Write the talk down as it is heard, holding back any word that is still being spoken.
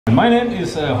My name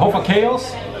is Hoffa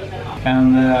Kaos,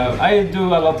 and I do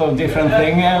a lot of different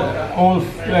things, all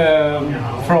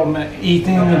from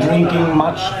eating and drinking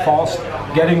much fast,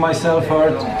 getting myself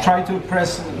hurt, try to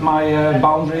press my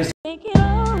boundaries.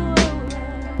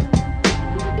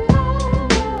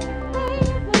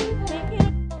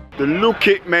 The Look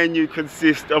It menu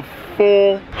consists of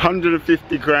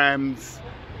 450 grams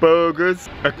burgers,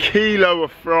 a kilo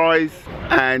of fries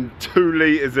and 2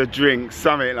 litres of drink,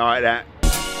 something like that.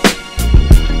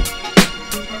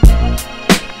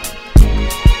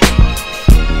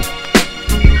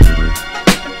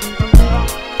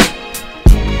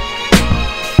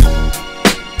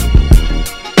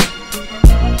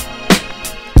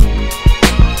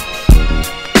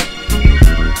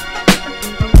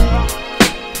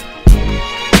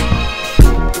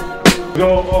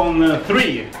 Go on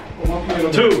 3,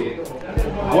 2,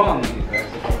 1,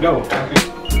 go.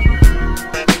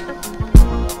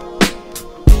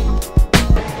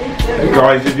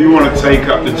 Guys, if you want to take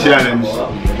up the challenge,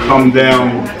 come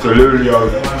down to Luleå,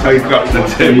 take up the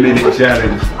 10-minute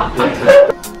challenge.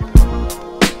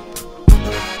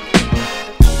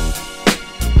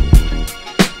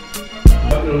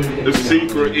 The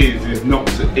secret is not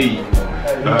to eat,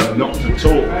 not to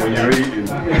talk when you're eating,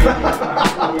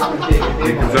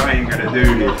 because I ain't gonna do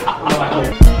this.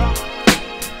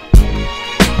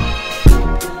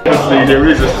 See, there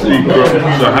is a secret,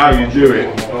 so how you do it,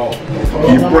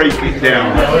 you break it down.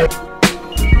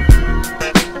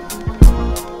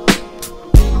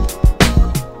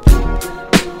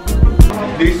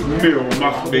 This meal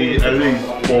must be at least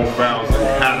 4,000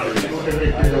 calories.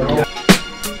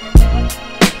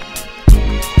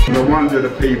 No wonder the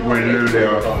people in Luleå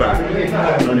are fat.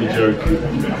 Only joking.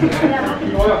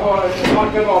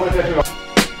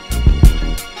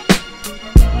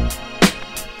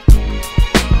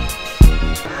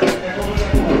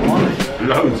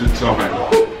 Loads of time.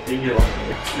 They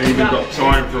even got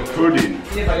time for pudding.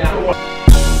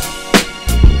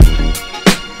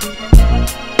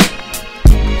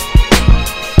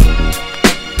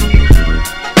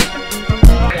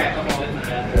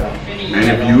 And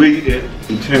if you eat it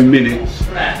in 10 minutes,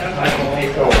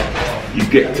 you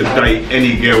get to date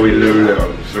any girl in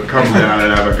Luleå. So come down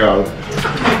and have a go.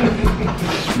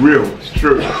 It's real, it's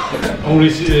true. Only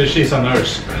she's a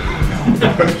nurse.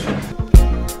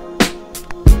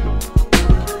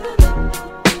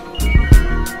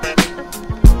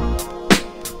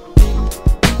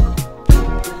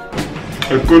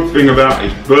 The good thing about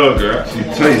this burger actually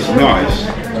tastes nice.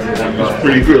 It's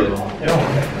pretty good. I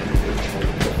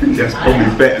think that's probably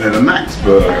better than a Max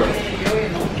burger.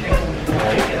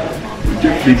 It'd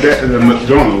definitely better than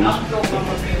McDonald's.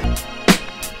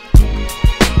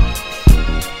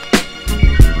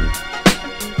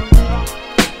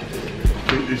 I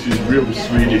think this is real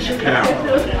Swedish cow.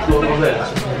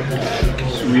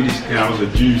 Swedish cows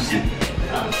are juicy.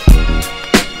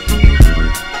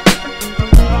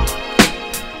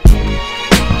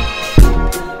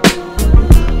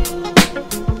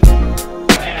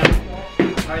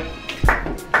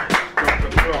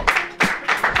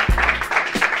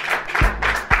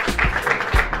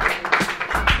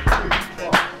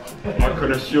 I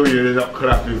can assure you they're not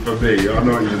clapping for me. I'm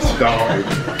not even started.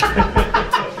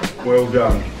 Well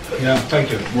done. Yeah,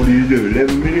 thank you. What do you do,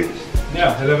 11 minutes?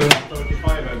 Yeah, 11:35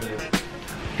 I believe.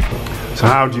 So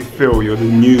how do you feel? You're the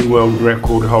new world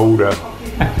record holder.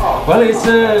 Well,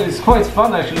 it's quite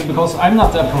fun actually, because I'm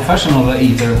not a professional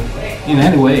eater in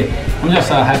any way. I'm just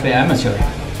a happy amateur.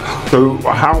 So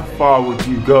how far would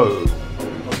you go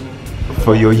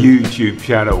for your YouTube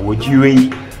channel? Would you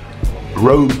eat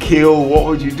roadkill? What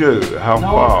would you do? How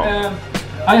far?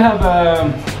 I have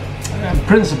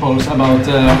principles about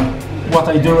what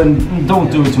I do and don't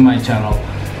do to my channel.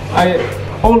 I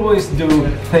always do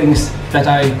things that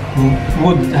I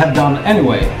would have done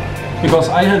anyway, because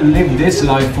I had lived this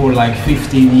life for like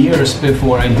 15 years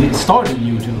before I started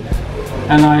YouTube.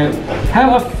 And I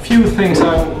have a few things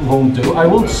I won't do. I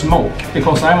won't smoke,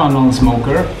 because I'm a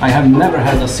non-smoker. I have never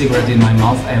had a cigarette in my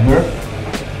mouth ever.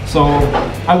 So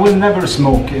I will never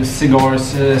smoke cigars,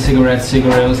 cigarettes,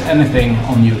 anything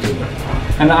on YouTube.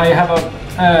 And I have a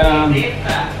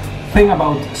thing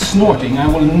about snorting. I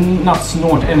will not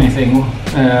snort anything,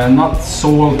 not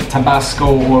salt,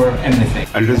 Tabasco or anything.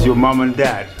 And does your mum and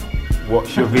dad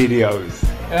watch your videos?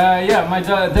 Yeah, my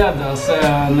dad does,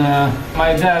 and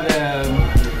my dad,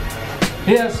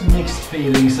 he has mixed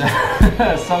feelings.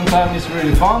 Sometimes it's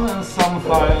really fun, and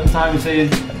sometimes he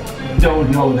don't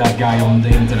know that guy on the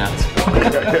internet.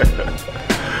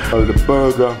 So the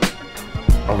burger,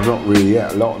 I've not really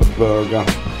ate a lot of the burger.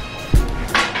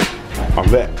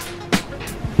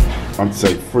 I'd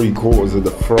say 3/4 of the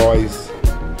fries.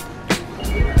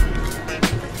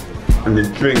 And the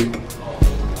drink,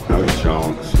 no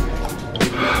chance.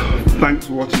 Thanks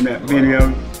for watching that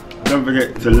video. Don't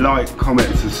forget to like, comment,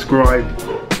 and subscribe.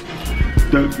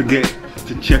 Don't forget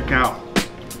to check out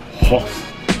Hoffa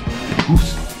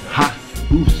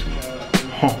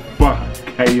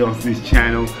Kaos'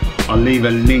 channel. I'll leave a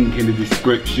link in the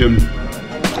description.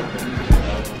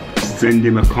 Send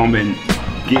him a comment.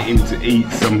 Get him to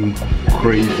eat some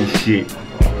crazy shit.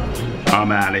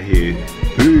 I'm out of here.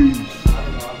 Peace.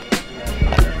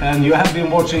 And you have been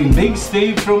watching Big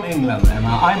Steve from England, and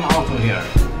I'm out of here.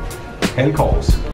 Hoffa Kaos.